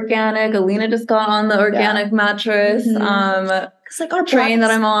mattress, the organic. Alina just got on the organic mattress. It's like our train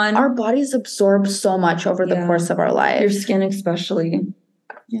that I'm on. Our bodies absorb so much over the course of our life. Your skin especially.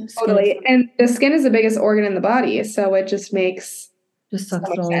 Yeah, totally. And the skin is the biggest organ in the body. So it just makes so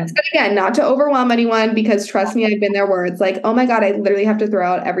much sense. But again, not to overwhelm anyone, because trust me, I've been there where it's like, oh my God, I literally have to throw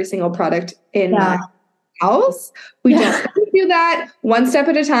out every single product in my house. We don't do that, one step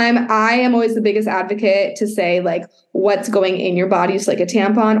at a time. I am always the biggest advocate to say like what's going in your body, so like a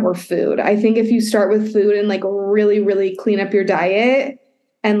tampon or food. I think if you start with food and like really, really clean up your diet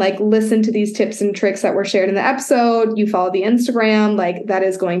and like listen to these tips and tricks that were shared in the episode, you follow the Instagram, like that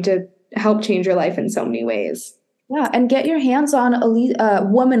is going to help change your life in so many ways. Yeah, and get your hands on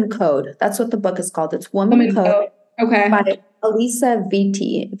Woman Code. That's what the book is called. It's Woman Code. Okay. By Elisa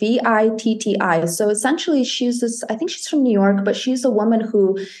Vitti. So essentially I think she's from New York, but she's a woman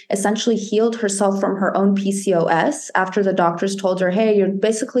who essentially healed herself from her own PCOS after the doctors told her, hey, you're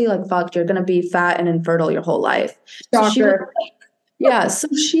basically like fucked. You're going to be fat and infertile your whole life. Doctor. So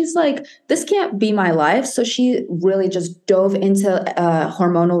she's like, this can't be my life. So she really just dove into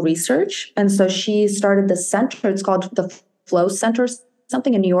hormonal research. And so she started this center. It's called the Flow Center,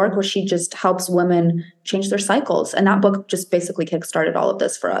 something in New York, where she just helps women change their cycles. And that book just basically kickstarted all of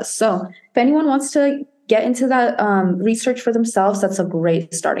this for us. So if anyone wants to get into that research for themselves, that's a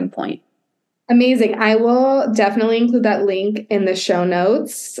great starting point. Amazing. I will definitely include that link in the show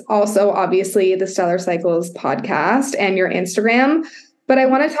notes. Also, obviously, the Stellar Cycles podcast and your Instagram. But I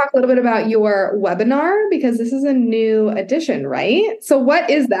want to talk a little bit about your webinar, because this is a new edition, right? So what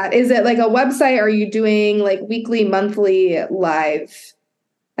is that? Is it like a website? Are you doing like weekly, monthly live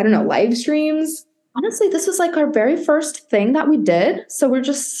streams? Honestly, this was like our very first thing that we did. So we're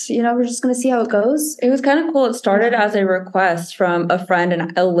just going to see how it goes. It was kind of cool. It started as a request from a friend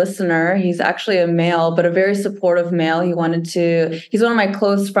and a listener. He's actually a male, but a very supportive male. He's one of my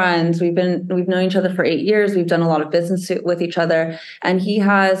close friends. We've known each other for 8 years. We've done a lot of business with each other. And he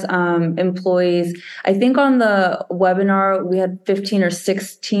has employees. I think on the webinar, we had 15 or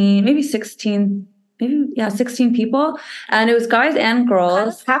 16, maybe 16 16 people, and it was guys and girls. Kind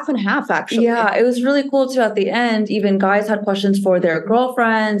of half and half, actually. Yeah, it was really cool too. At the end, even guys had questions for their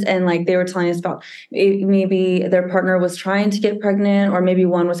girlfriends, and like they were telling us about maybe their partner was trying to get pregnant, or maybe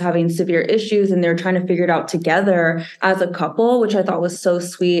one was having severe issues, and they're trying to figure it out together as a couple, which I thought was so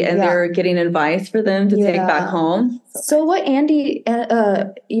sweet. And they're getting advice for them to take back home. So what Andy,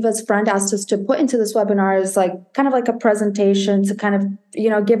 Eva's friend, asked us to put into this webinar is like kind of like a presentation to kind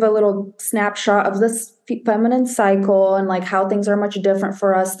of give a little snapshot of this feminine cycle and like how things are much different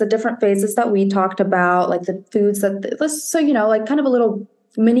for us, the different phases that we talked about, like the foods like kind of a little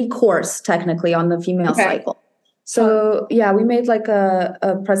mini course technically on the female cycle. So we made like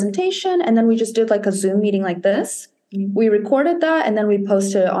a presentation, and then we just did like a Zoom meeting like this. We recorded that, and then we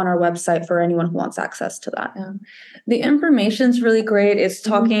posted it on our website for anyone who wants access to that. Yeah. The information's really great. It's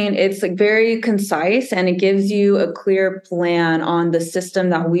it's like very concise, and it gives you a clear plan on the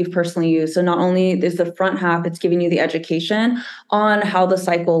system that we've personally used. So not only is the front half, it's giving you the education on how the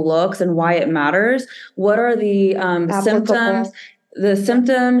cycle looks and why it matters. What are the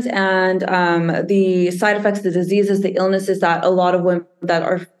symptoms and the side effects, the diseases, the illnesses that a lot of women that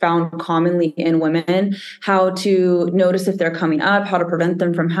are found commonly in women, how to notice if they're coming up, how to prevent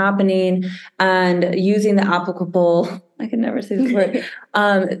them from happening, and using the applicable, I can never say this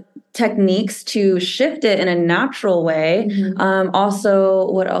word, techniques to shift it in a natural way.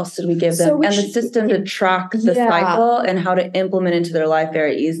 Also, what else did we give them? And the system to track the cycle and how to implement into their life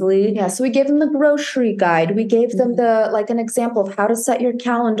very easily. Yeah, so we gave them the grocery guide. We gave them an example of how to set your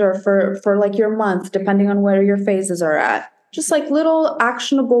calendar for like your month, depending on where your phases are at. Just like little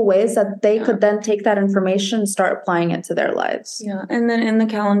actionable ways that they could then take that information and start applying it to their lives. Yeah. And then in the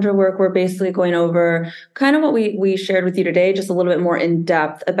calendar work, we're basically going over kind of what we shared with you today, just a little bit more in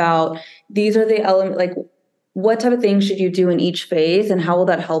depth about these are the elements, like what type of things should you do in each phase and how will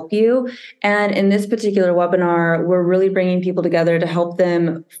that help you? And in this particular webinar, we're really bringing people together to help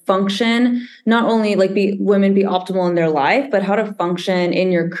them function, not only like women be optimal in their life, but how to function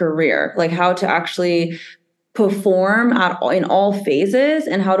in your career, like how to actually perform in all phases,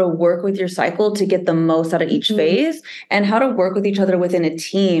 and how to work with your cycle to get the most out of each phase, and how to work with each other within a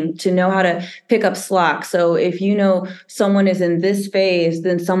team to know how to pick up slack. So if someone is in this phase,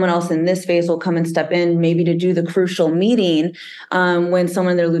 then someone else in this phase will come and step in, maybe to do the crucial meeting when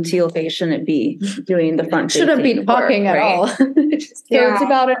someone in their luteal phase shouldn't be doing the front. Shouldn't be talking at all. It's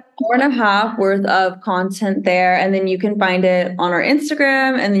about an hour and a half worth of content there, and then you can find it on our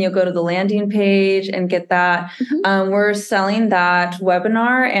Instagram, and then you'll go to the landing page and get that. We're selling that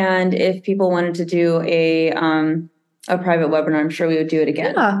webinar, and if people wanted to do a private webinar, I'm sure we would do it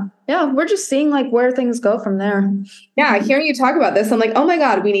again. Yeah, we're just seeing like where things go from there. Yeah, hearing you talk about this, I'm like, oh my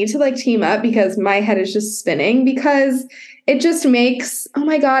God, we need to like team up, because my head is just spinning, because it just makes,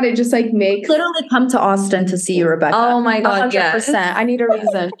 makes literally come to Austin to see you, Rebecca. Oh my God, 100%. Yes. I need a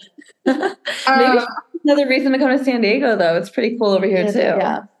reason. Maybe another reason to come to San Diego, though. It's pretty cool over here too.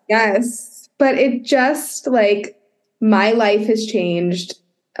 Yeah. Yes. But it just like my life has changed.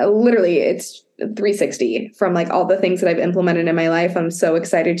 Literally, it's 360 from like all the things that I've implemented in my life. I'm so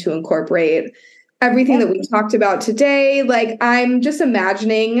excited to incorporate everything that we talked about today. Like I'm just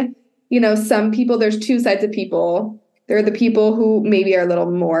imagining, some people, there's two sides of people. There are the people who maybe are a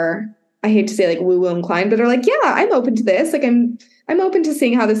little more, I hate to say like woo-woo inclined, but are like, yeah, I'm open to this. Like I'm open to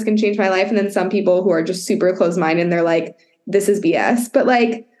seeing how this can change my life. And then some people who are just super closed-minded and they're like, this is BS. But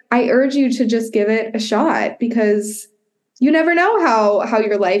like, I urge you to just give it a shot, because you never know how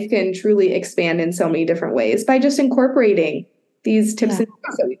your life can truly expand in so many different ways by just incorporating these tips and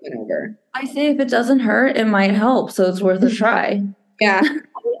tricks that we went over. I say if it doesn't hurt, it might help. So it's worth a try. Yeah.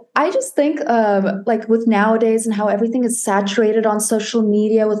 I just think like with nowadays and how everything is saturated on social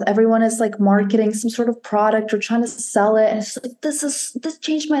media, with everyone is like marketing some sort of product or trying to sell it. And it's like, this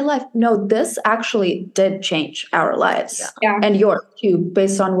changed my life. No, this actually did change our lives and yours too,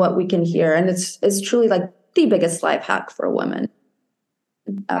 based on what we can hear. And it's truly like the biggest life hack for women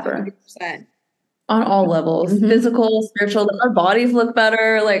ever. 100%. On all levels, physical, spiritual, our bodies look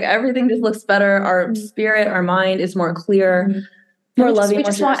better. Like everything just looks better. Our spirit, our mind is more clear. More loving. We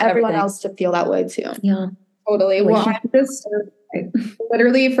just want everyone else to feel that way too. Yeah, totally. Well, I'm just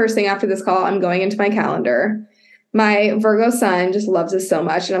literally first thing after this call, I'm going into my calendar My Virgo sun just loves this so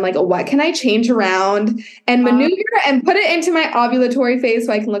much. And I'm like, what can I change around and maneuver and put it into my ovulatory phase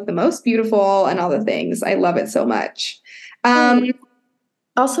so I can look the most beautiful and all the things. I love it so much.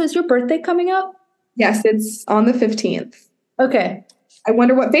 Also, is your birthday coming up? Yes, it's on the 15th. Okay. I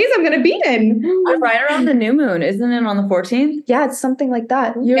wonder what phase I'm going to be in. Right around the new moon. Isn't it on the 14th? Yeah, it's something like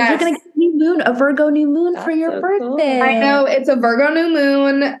that. You're going to get a new moon, a Virgo new moon for your birthday. Cool. I know, it's a Virgo new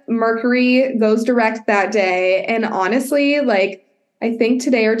moon. Mercury goes direct that day. And honestly, like, I think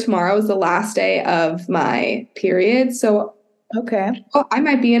today or tomorrow is the last day of my period. So I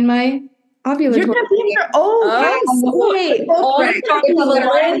might be in my ovulatory. You're going to be in your wait.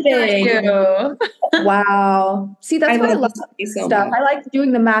 Wow. See, that's why I love so stuff. Much. I like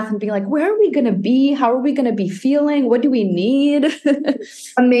doing the math and being like, where are we going to be? How are we going to be feeling? What do we need?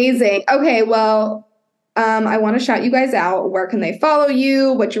 Amazing. Okay, well, I want to shout you guys out. Where can they follow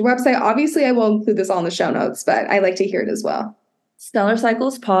you? What's your website? Obviously, I will include this all in the show notes, but I like to hear it as well. Stellar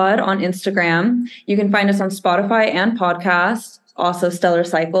Cycles Pod on Instagram. You can find us on Spotify and podcasts, also Stellar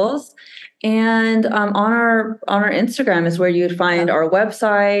Cycles. And on our Instagram is where you would find our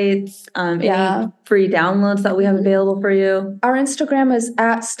websites, any free downloads that we have available for you. Our Instagram is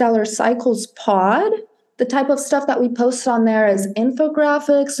at Stellar Cycles Pod. The type of stuff that we post on there is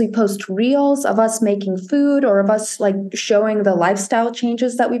infographics. We post reels of us making food or of us like showing the lifestyle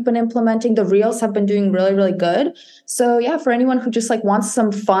changes that we've been implementing. The reels have been doing really, really good. So yeah, for anyone who just like wants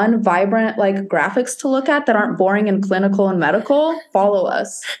some fun, vibrant like graphics to look at that aren't boring and clinical and medical, follow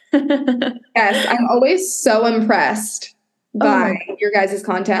us. Yes, I'm always so impressed by your guys'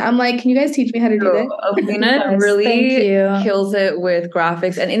 content. I'm like, can you guys teach me how to do this? Alina really kills it with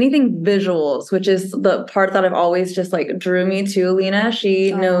graphics and anything visuals, which is the part that I've always just like drew me to Alina.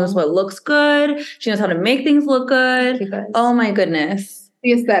 She knows what looks good. She knows how to make things look good. Oh my goodness.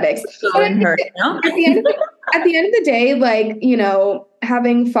 The aesthetics. At the end of the day, like, you know,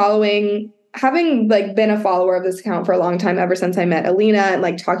 having like been a follower of this account for a long time, ever since I met Alina and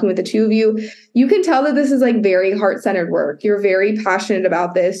like talking with the two of you, you can tell that this is like very heart-centered work. You're very passionate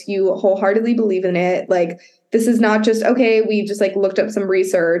about this. You wholeheartedly believe in it. Like, this is not just, okay, we just like looked up some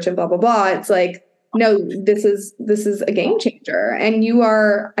research and blah, blah, blah. It's like, no, this is a game changer. And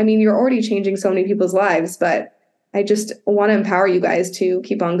you're already changing so many people's lives, but I just want to empower you guys to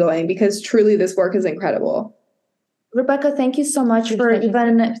keep on going because truly this work is incredible. Rebecca, thank you so much for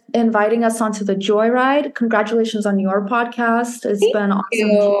even inviting us onto the Joyride. Congratulations on your podcast. It's been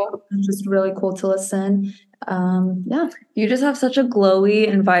awesome. It's just really cool to listen. You just have such a glowy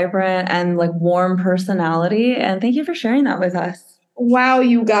and vibrant and like warm personality. And thank you for sharing that with us. Wow,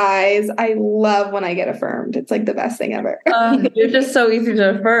 you guys. I love when I get affirmed. It's like the best thing ever. You're just so easy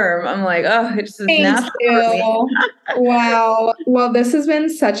to affirm. I'm like, it just is natural for me. Wow. Well, this has been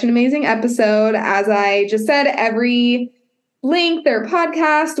such an amazing episode. As I just said, every link, their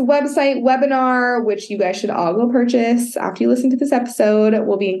podcast, website, webinar, which you guys should all go purchase after you listen to this episode,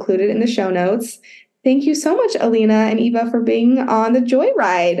 will be included in the show notes. Thank you so much, Alina and Eva, for being on the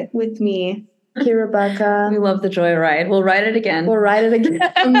Joyride with me. Thank you, Rebecca. We love the Joyride. We'll ride it again. Amazing.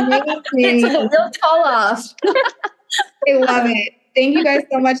 It's a real tall off. I love it. Thank you guys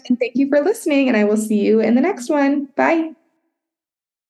so much. And thank you for listening. And I will see you in the next one. Bye.